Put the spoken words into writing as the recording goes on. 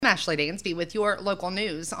Ashley Dansby with your local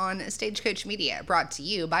news on Stagecoach Media, brought to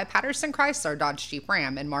you by Patterson Chrysler Dodge Jeep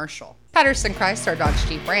Ram in Marshall. Patterson Chrysler Dodge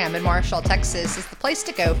Jeep Ram in Marshall, Texas is the place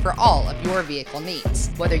to go for all of your vehicle needs.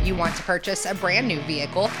 Whether you want to purchase a brand new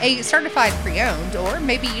vehicle, a certified pre-owned, or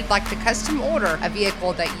maybe you'd like to custom order a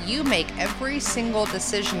vehicle that you make every single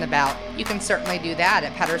decision about, you can certainly do that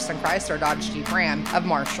at Patterson Chrysler Dodge Jeep Ram of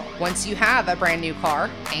Marshall. Once you have a brand new car,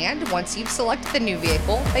 and once you've selected the new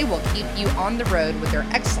vehicle, they will keep you on the road with their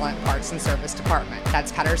excellent parts and service department.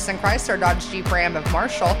 That's Patterson Chrysler Dodge Jeep Ram of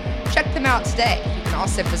Marshall. Check them out today. You can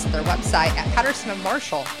also visit their website at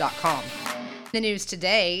pattersonofmarshall.com. The news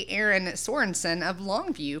today, Aaron Sorensen of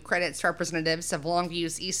Longview credits representatives of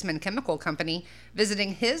Longview's Eastman Chemical Company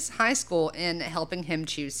visiting his high school in helping him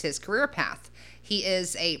choose his career path. He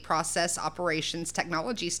is a process operations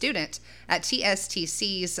technology student at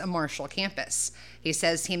TSTC's Marshall campus. He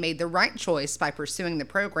says he made the right choice by pursuing the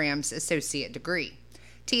program's associate degree.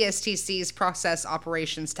 TSTC's Process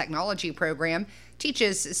Operations Technology program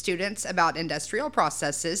teaches students about industrial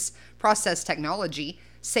processes, process technology,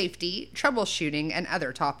 safety, troubleshooting, and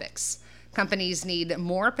other topics. Companies need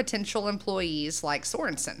more potential employees like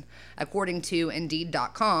Sorensen. According to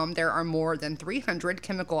Indeed.com, there are more than 300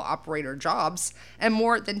 chemical operator jobs and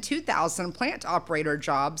more than 2,000 plant operator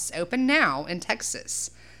jobs open now in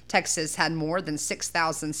Texas. Texas had more than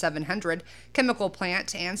 6,700 chemical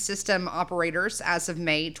plant and system operators as of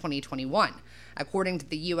May 2021. According to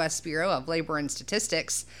the U.S. Bureau of Labor and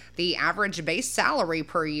Statistics, the average base salary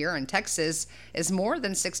per year in Texas is more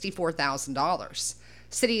than $64,000.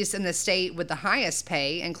 Cities in the state with the highest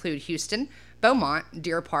pay include Houston, Beaumont,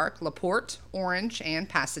 Deer Park, LaPorte, Orange, and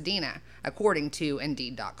Pasadena, according to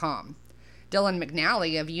Indeed.com. Dylan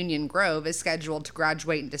McNally of Union Grove is scheduled to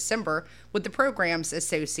graduate in December with the program's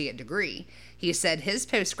associate degree. He said his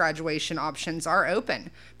post-graduation options are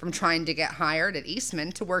open, from trying to get hired at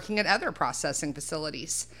Eastman to working at other processing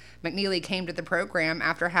facilities. McNeely came to the program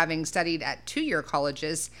after having studied at two-year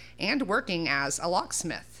colleges and working as a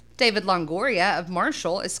locksmith. David Longoria of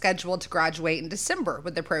Marshall is scheduled to graduate in December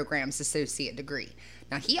with the program's associate degree.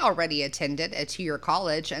 Now, he already attended a two-year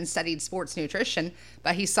college and studied sports nutrition,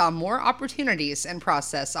 but he saw more opportunities in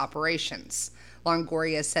process operations.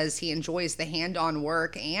 Longoria says he enjoys the hand-on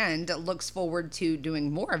work and looks forward to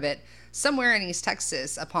doing more of it somewhere in East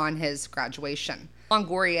Texas upon his graduation.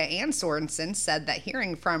 Longoria and Sorensen said that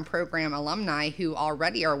hearing from program alumni who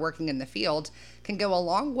already are working in the field can go a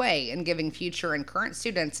long way in giving future and current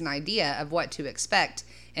students an idea of what to expect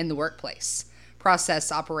in the workplace.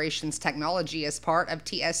 Process Operations Technology is part of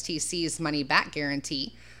TSTC's money-back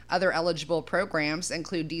guarantee. Other eligible programs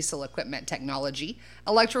include diesel equipment technology,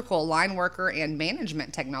 electrical line worker and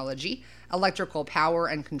management technology, electrical power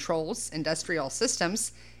and controls, industrial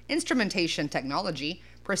systems, instrumentation technology,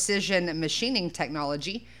 precision machining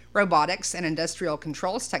technology, robotics and industrial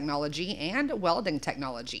controls technology, and welding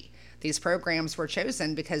technology. These programs were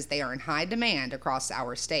chosen because they are in high demand across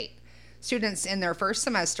our state. Students in their first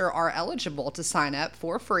semester are eligible to sign up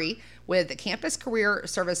for free with Campus Career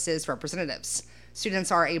Services representatives.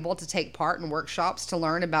 Students are able to take part in workshops to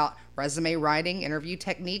learn about resume writing, interview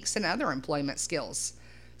techniques, and other employment skills.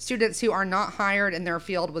 Students who are not hired in their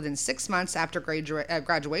field within 6 months after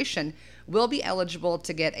graduation will be eligible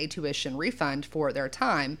to get a tuition refund for their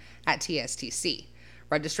time at TSTC.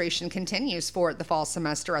 Registration continues for the fall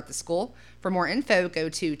semester at the school. For more info, go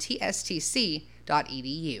to tstc.edu.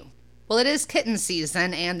 Well, it is kitten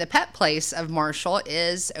season, and the pet place of Marshall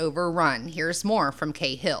is overrun. Here's more from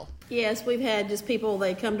Kay Hill. Yes, we've had just people,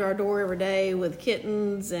 they come to our door every day with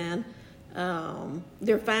kittens, and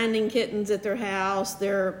they're finding kittens at their house.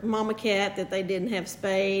 Their mama cat that they didn't have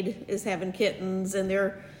spayed is having kittens, and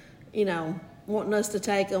they're, wanting us to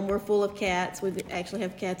take them. We're full of cats. We actually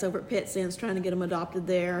have cats over at PetSense trying to get them adopted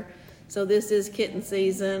there. So this is kitten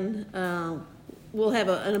season. We'll have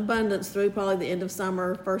an abundance through probably the end of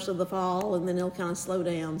summer, first of the fall, and then it'll kind of slow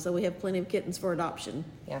down. So we have plenty of kittens for adoption.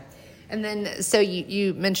 Yeah. And then, so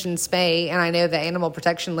you mentioned spay, and I know the Animal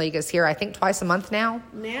Protection League is here, I think, twice a month now?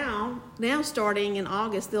 Now starting in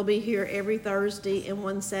August, they'll be here every Thursday and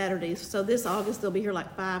one Saturday. So this August, they'll be here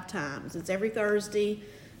like 5 times. It's every Thursday.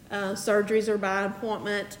 Surgeries are by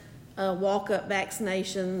appointment. Walk-up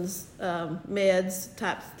vaccinations, meds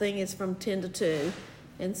type thing is from 10 to 2.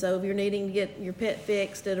 And so if you're needing to get your pet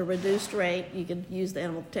fixed at a reduced rate, you can use the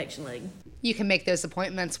Animal Protection League. You can make those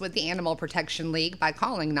appointments with the Animal Protection League by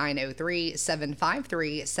calling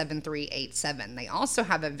 903-753-7387. They also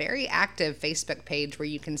have a very active Facebook page where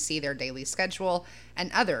you can see their daily schedule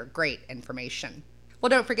and other great information. Well,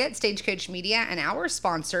 don't forget Stagecoach Media and our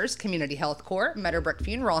sponsors, Community Health Corps, Meadowbrook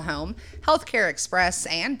Funeral Home, Healthcare Express,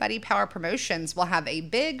 and Buddy Power Promotions will have a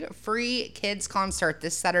big free kids concert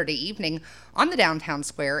this Saturday evening on the downtown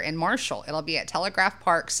square in Marshall. It'll be at Telegraph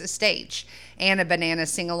Park's stage. Anna Banana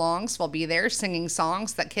Sing-Alongs will be there singing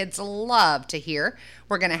songs that kids love to hear.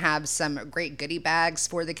 We're going to have some great goodie bags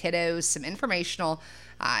for the kiddos, some informational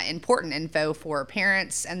important info for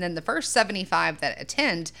parents, and then the first 75 that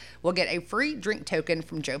attend will get a free drink token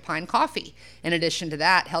from Joe Pine Coffee. In addition to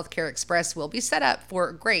that, Healthcare Express will be set up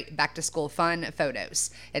for great back-to-school fun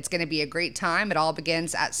photos. It's going to be a great time. It all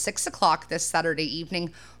begins at 6 o'clock this Saturday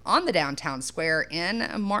evening on the downtown square in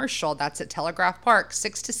Marshall. That's at Telegraph Park,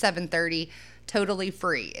 6 to 7:30, totally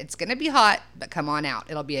free. It's going to be hot, but come on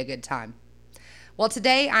out. It'll be a good time. Well,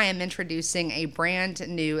 today I am introducing a brand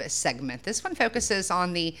new segment. This one focuses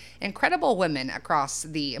on the incredible women across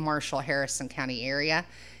the Marshall-Harrison County area,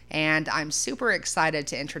 and I'm super excited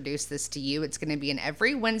to introduce this to you. It's going to be an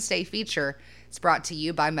every Wednesday feature. It's brought to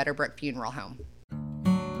you by Meadowbrook Funeral Home.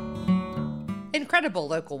 Incredible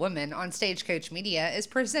Local Women on Stagecoach Media is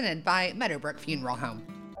presented by Meadowbrook Funeral Home.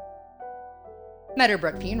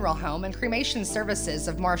 Meadowbrook Funeral Home and Cremation Services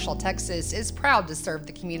of Marshall, Texas is proud to serve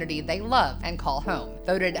the community they love and call home.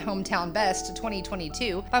 Voted Hometown Best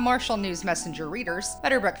 2022 by Marshall News Messenger readers,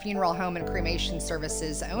 Meadowbrook Funeral Home and Cremation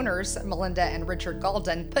Services owners Melinda and Richard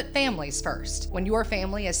Galden put families first. When your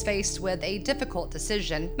family is faced with a difficult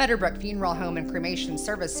decision, Meadowbrook Funeral Home and Cremation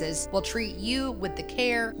Services will treat you with the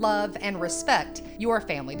care, love, and respect your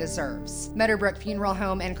family deserves. Meadowbrook Funeral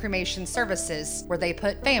Home and Cremation Services, where they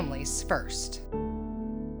put families first.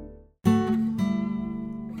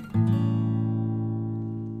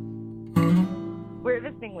 We're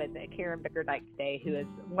visiting with Karen Bickerdike today, who is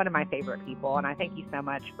one of my favorite people, and I thank you so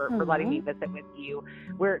much for letting me visit with you.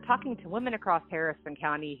 We're talking to women across Harrison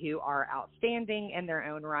County who are outstanding in their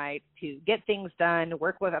own right, to get things done,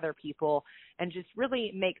 work with other people, and just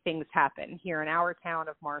really make things happen here in our town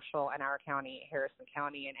of Marshall and our county, Harrison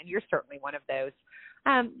County, and you're certainly one of those.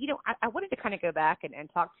 I wanted to kind of go back and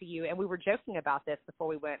talk to you, and we were joking about this before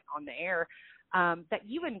we went on the air, that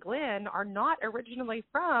you and Glenn are not originally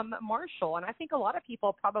from Marshall, and I think a lot of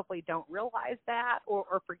people probably don't realize that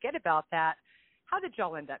or forget about that. How did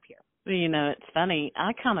y'all end up here? Well, it's funny.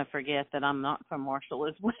 I kind of forget that I'm not from Marshall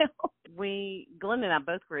as well. Glenn and I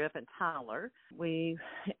both grew up in Tyler. We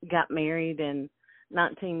got married in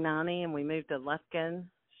 1990, and we moved to Lufkin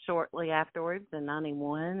shortly afterwards in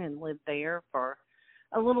 91 and lived there for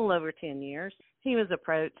a little over 10 years. He was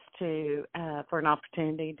approached for an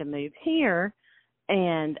opportunity to move here,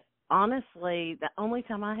 and honestly, the only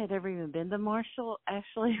time I had ever even been to Marshall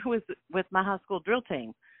actually was with my high school drill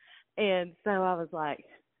team. And so I was like,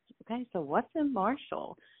 okay, so what's in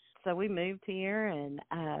Marshall? So we moved here, and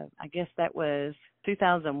I guess that was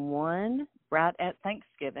 2001, right at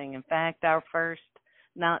Thanksgiving. In fact, our first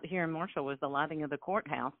night here in Marshall was the lighting of the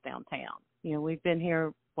courthouse downtown. We've been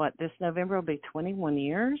here, this November will be 21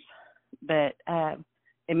 years, but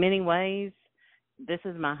in many ways, this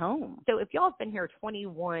is my home. So if y'all have been here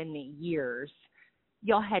 21 years,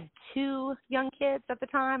 y'all had two young kids at the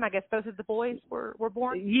time. I guess both of the boys were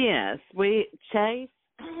born? Yes. Chase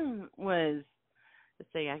was,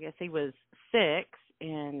 I guess he was 6,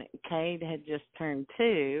 and Cade had just turned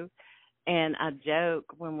 2. And I joke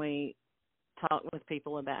when we talk with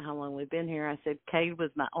people about how long we've been here, I said Cade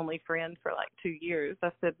was my only friend for like 2 years.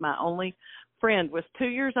 I said my only friend was 2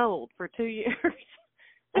 years old for 2 years.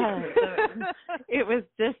 So it was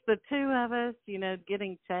just the two of us,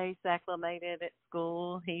 getting Chase acclimated at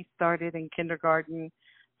school. He started in kindergarten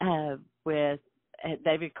with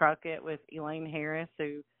David Crockett with Elaine Harris,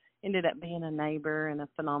 who ended up being a neighbor and a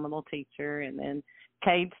phenomenal teacher. And then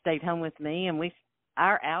Cade stayed home with me, and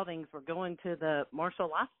our outings were going to the Marshall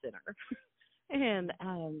Life Center. And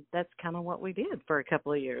that's kind of what we did for a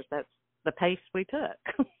couple of years. That's the pace we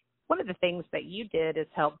took. One of the things that you did is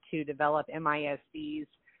help to develop MISC's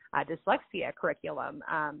dyslexia curriculum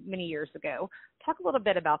many years ago. Talk a little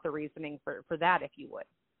bit about the reasoning for that, if you would.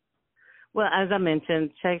 Well, as I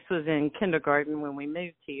mentioned, Chase was in kindergarten when we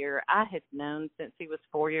moved here. I had known since he was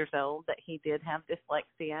 4 years old that he did have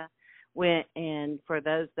dyslexia. And for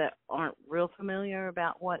those that aren't real familiar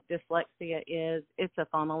about what dyslexia is, it's a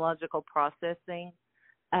phonological processing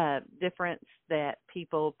difference that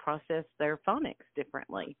people process their phonics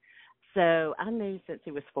differently. So I knew since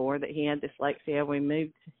he was 4 that he had dyslexia. We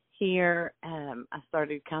moved here. I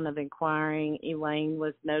started kind of inquiring. Elaine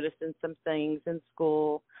was noticing some things in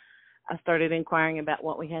school. I started inquiring about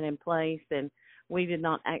what we had in place, and we did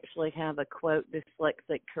not actually have a, quote,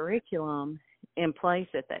 dyslexic curriculum in place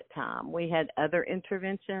at that time. We had other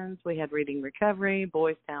interventions. We had Reading Recovery,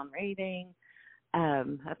 Boys Town Reading.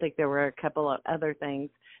 I think there were a couple of other things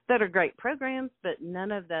that are great programs, but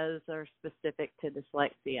none of those are specific to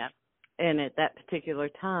dyslexia. And at that particular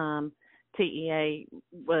time, TEA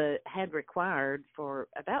had required for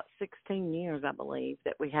about 16 years, I believe,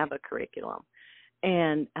 that we have a curriculum.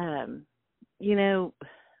 And,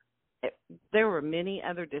 there were many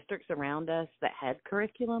other districts around us that had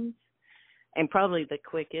curriculums, and probably the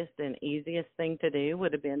quickest and easiest thing to do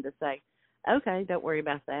would have been to say, okay, don't worry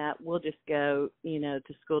about that. We'll just go, to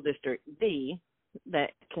school district D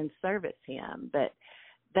that can service him. But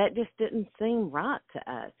that just didn't seem right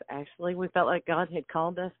to us. Actually, we felt like God had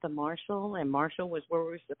called us to Marshall, and Marshall was where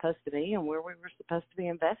we were supposed to be and where we were supposed to be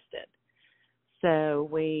invested. So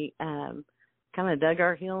we kind of dug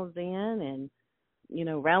our heels in and,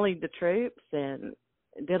 rallied the troops and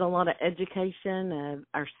did a lot of education of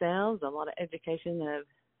ourselves, a lot of education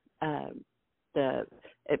of the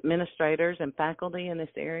administrators and faculty in this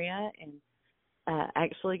area, and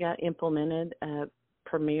actually got implemented a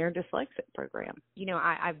premier dyslexic program.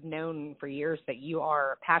 I've known for years that you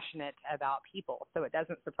are passionate about people, so it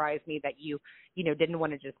doesn't surprise me that you didn't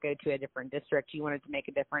want to just go to a different district. You wanted to make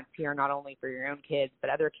a difference here, not only for your own kids, but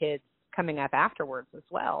other kids coming up afterwards as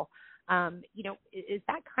well. Is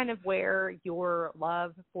that kind of where your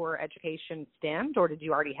love for education stemmed, or did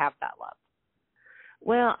you already have that love?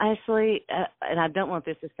 Well, actually, and I don't want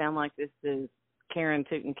this to sound like this is Karen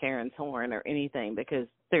tooting Karen's horn or anything, because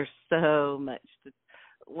there's so much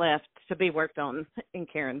left to be worked on in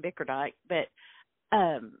Karen Bickerdike, but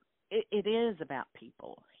it is about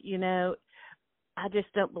people. I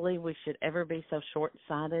just don't believe we should ever be so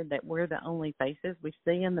short-sighted that we're the only faces we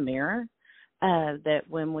see in the mirror, that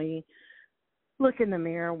when we look in the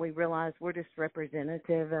mirror, we realize we're just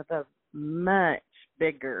representative of a much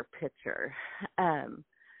bigger picture.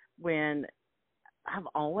 When I've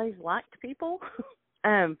always liked people,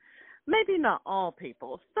 maybe not all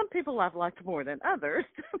people. Some people I've liked more than others.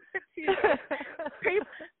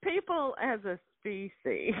 People as a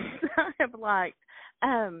species I have liked.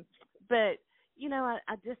 But,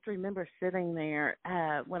 I just remember sitting there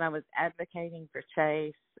when I was advocating for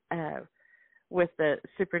Chase with the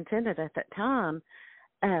superintendent at that time.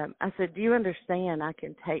 I said, do you understand I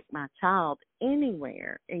can take my child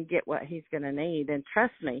anywhere and get what he's going to need? And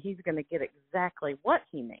trust me, he's going to get exactly what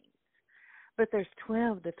he needs. But there's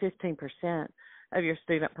 12 to 15% of your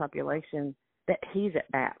student population that he's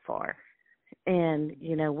at bat for. And,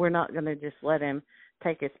 we're not going to just let him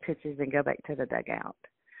take his pitches and go back to the dugout.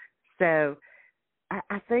 So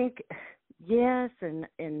I think yes and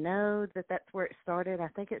no that that's where it started. I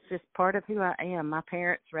think it's just part of who I am. My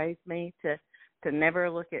parents raised me to never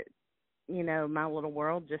look at, my little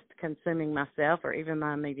world just consuming myself or even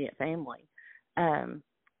my immediate family.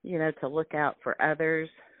 To look out for others.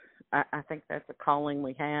 I think that's a calling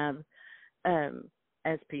we have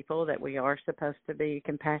as people, that we are supposed to be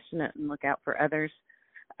compassionate and look out for others.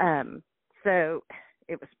 So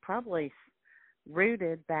it was probably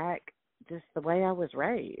rooted back just the way I was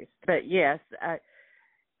raised. But yes,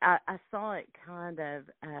 I saw it kind of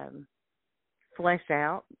flesh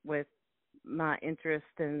out with my interest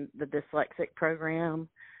in the dyslexic program,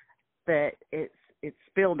 but it's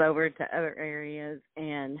spilled over to other areas.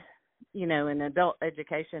 And, in adult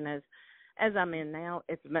education, as I'm in now,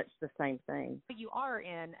 it's much the same thing. You are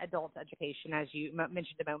in adult education, as you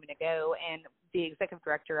mentioned a moment ago, and the executive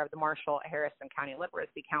director of the Marshall-Harrison County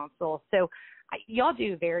Literacy Council. So y'all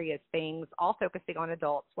do various things, all focusing on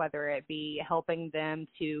adults, whether it be helping them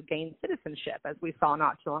to gain citizenship, as we saw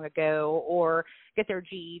not too long ago, or get their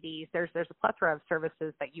GEDs. There's a plethora of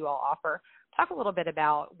services that you all offer. Talk a little bit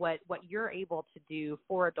about what you're able to do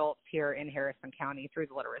for adults here in Harrison County through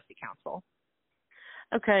the Literacy Council.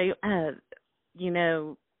 Okay,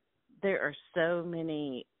 there are so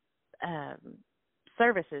many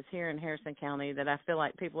services here in Harrison County that I feel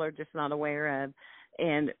like people are just not aware of,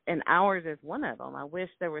 and ours is one of them. I wish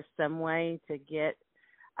there was some way to get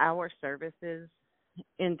our services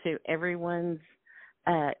into everyone's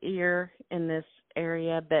ear in this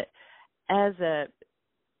area, but as a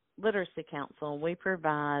literacy council, we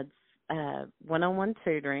provide one-on-one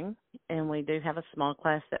tutoring, and we do have a small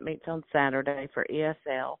class that meets on Saturday for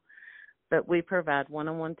ESL, but we provide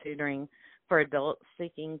one-on-one tutoring for adults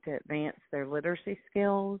seeking to advance their literacy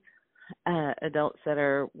skills, adults that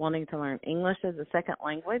are wanting to learn English as a second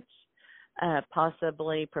language,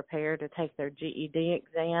 possibly prepare to take their GED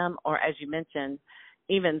exam, or, as you mentioned,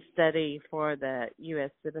 even study for the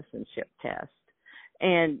U.S. citizenship test.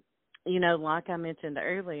 And, like I mentioned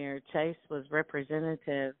earlier, Chase was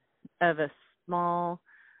representative of a small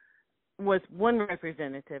was one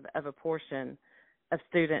representative of a portion of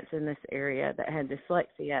students in this area that had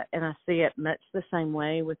dyslexia, and I see it much the same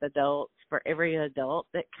way with adults. For every adult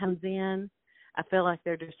that comes in, I feel like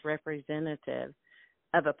they're just representative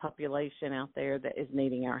of a population out there that is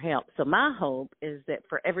needing our help. So my hope is that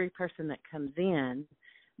for every person that comes in,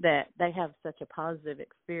 that they have such a positive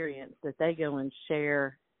experience that they go and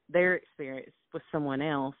share their experience with someone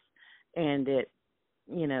else, and it,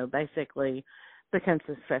 basically becomes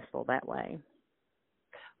successful that way.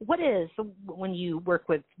 What is, when you work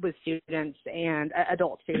with students and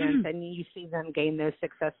adult students and you see them gain those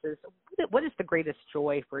successes, what is the greatest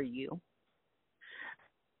joy for you?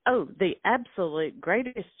 Oh, the absolute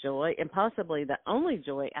greatest joy, and possibly the only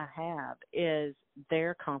joy I have, is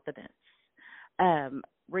their confidence.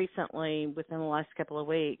 Recently, within the last couple of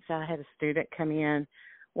weeks, I had a student come in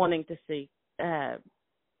wanting to see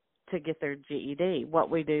to get their GED. What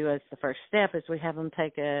we do as the first step is we have them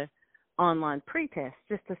take a online pretest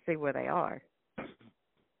just to see where they are.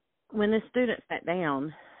 When the student sat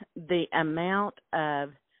down, the amount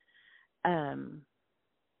of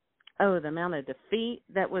defeat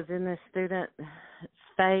that was in this student's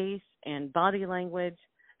face and body language.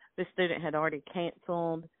 The student had already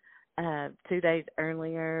canceled 2 days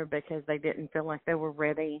earlier because they didn't feel like they were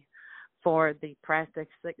ready for the practice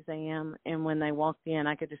exam. And when they walked in,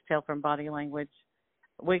 I could just tell from body language,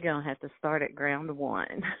 we're going to have to start at ground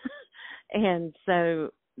one. And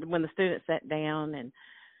so when the student sat down and,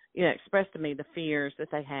 expressed to me the fears that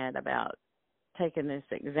they had about taking this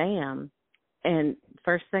exam, and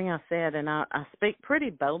first thing I said, and I speak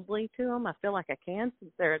pretty boldly to them, I feel like I can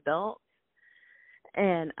since they're adults,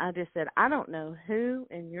 and I just said, I don't know who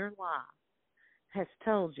in your life has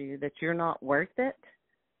told you that you're not worth it,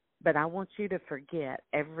 but I want you to forget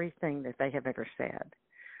everything that they have ever said.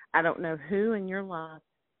 I don't know who in your life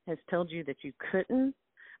has told you that you couldn't,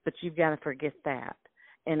 but you've got to forget that.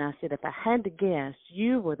 And I said, if I had to guess,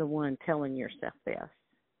 you were the one telling yourself this.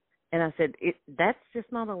 And I said, that's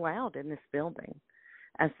just not allowed in this building.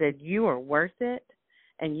 I said, you are worth it,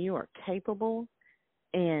 and you are capable,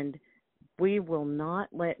 and we will not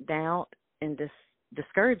let doubt and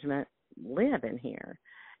discouragement live in here.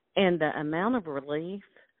 And the amount of relief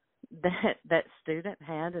that student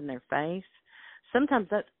had in their face, sometimes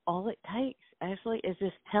that's all it takes, Ashley, is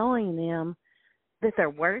just telling them that they're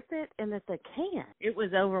worth it and that they can. It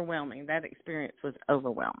was overwhelming. That experience was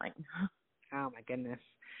overwhelming. Oh, my goodness.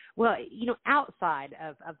 Well, outside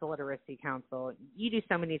of the Literacy Council, you do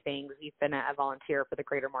so many things. You've been a volunteer for the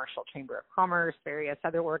Greater Marshall Chamber of Commerce, various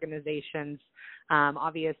other organizations.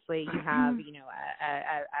 Obviously, you have,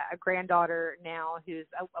 a granddaughter now who's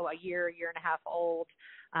a year and a half old,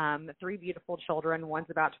 3 beautiful children. One's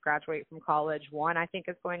about to graduate from college. One, I think,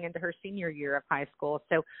 is going into her senior year of high school.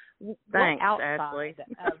 So thanks, outside Ashley.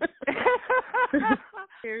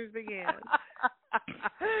 Here's again.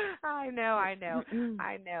 I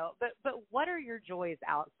know. But what are your joys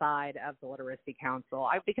outside of the Literacy Council?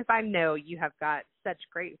 Because I know you have got such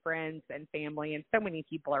great friends and family and so many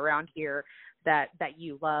people around here that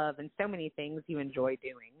you love and so many things you enjoy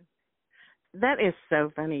doing. That is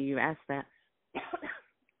so funny you asked that.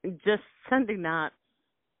 Just Sunday night,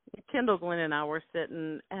 Kendall, Glenn, and I were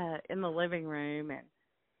sitting in the living room,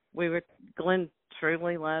 and Glenn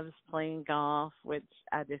truly loves playing golf, which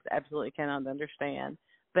I just absolutely cannot understand,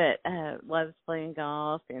 but loves playing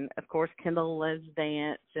golf. And, of course, Kendall loves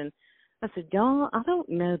dance. And I said, y'all, I don't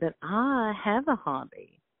know that I have a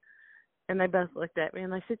hobby. And they both looked at me,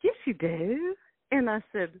 and they said, yes, you do. And I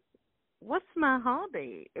said, what's my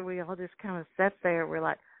hobby? And we all just kind of sat there. We're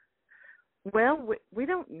like, well, we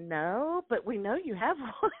don't know, but we know you have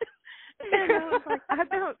one. And I was like,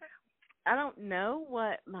 I don't know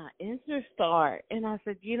what my interests are. And I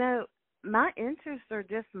said, my interests are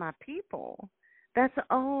just my people. That's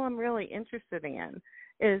all I'm really interested in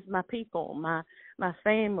is my people, my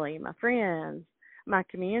family, my friends, my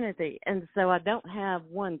community. And so I don't have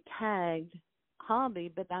one tagged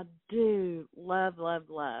hobby, but I do love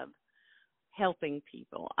helping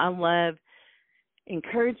people. I love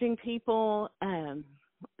encouraging people,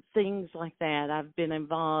 things like that. I've been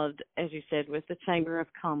involved, as you said, with the Chamber of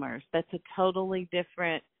Commerce. That's a totally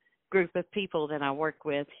different group of people that I work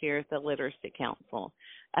with here at the Literacy Council.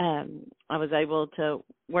 I was able to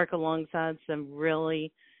work alongside some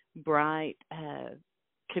really bright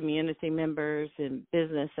community members and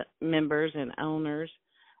business members and owners.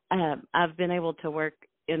 I've been able to work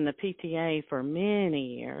in the PTA for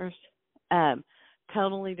many years.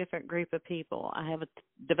 Totally different group of people. I have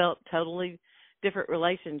developed totally different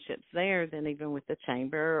relationships there than even with the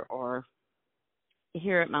chamber or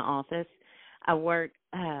here at my office. I work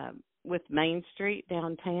with Main Street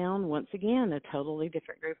downtown, once again, a totally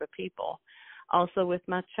different group of people. Also with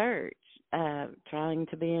my church, trying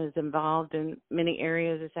to be as involved in many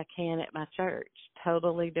areas as I can at my church,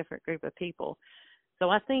 totally different group of people. So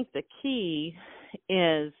I think the key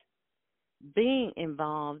is being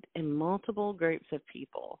involved in multiple groups of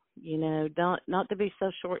people, not to be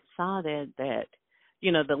so short-sighted that,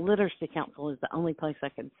 the Literacy Council is the only place I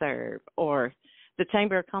can serve, or the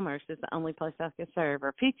Chamber of Commerce is the only place I can serve,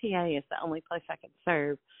 or PTA is the only place I can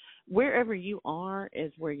serve. Wherever you are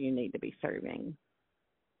is where you need to be serving.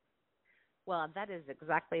 Well, that is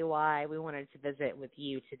exactly why we wanted to visit with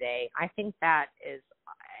you today. I think that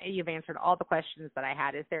you've answered all the questions that I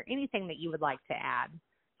had. Is there anything that you would like to add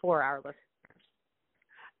for our listeners?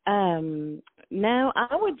 No,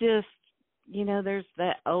 I would just, there's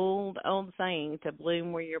that old saying, to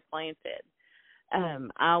bloom where you're planted.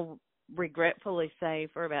 I'll regretfully say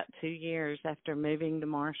for about 2 years after moving to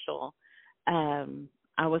Marshall,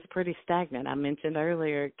 I was pretty stagnant. I mentioned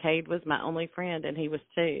earlier, Cade was my only friend, and he was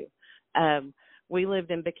too. We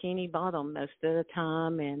lived in Bikini Bottom most of the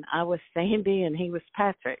time, and I was Sandy, and he was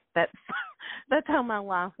Patrick. That's how my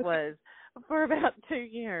life was for about 2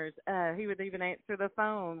 years. He would even answer the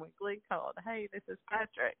phone when Glee called. Hey, this is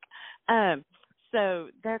Patrick. So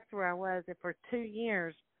that's where I was. And for 2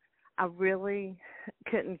 years, I really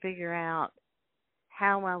couldn't figure out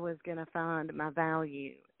how I was going to find my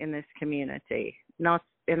value in this community.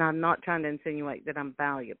 And I'm not trying to insinuate that I'm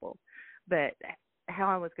valuable, but how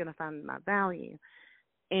I was going to find my value.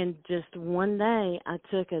 And just one day, I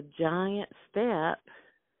took a giant step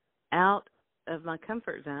out of my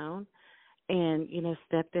comfort zone and,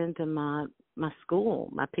 stepped into my school,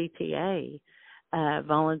 my PTA,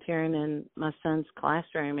 volunteering in my son's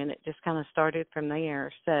classroom, and it just kind of started from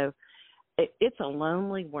there. So it's a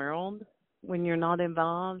lonely world when you're not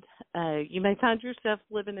involved. You may find yourself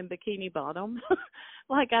living in Bikini Bottom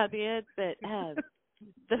like I did, but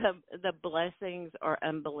the blessings are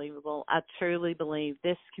unbelievable. I truly believe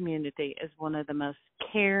this community is one of the most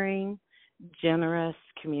caring, generous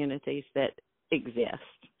communities that exist.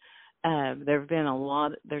 There's been a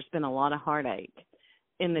lot of heartache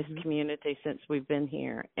in this community since we've been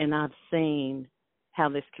here, and I've seen how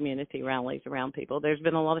this community rallies around people. There's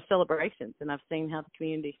been a lot of celebrations, and I've seen how the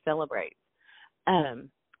community celebrates. And,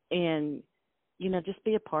 just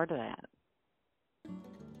be a part of that.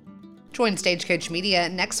 Join Stagecoach Media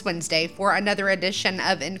next Wednesday for another edition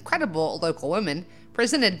of Incredible Local Women,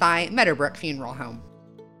 presented by Meadowbrook Funeral Home.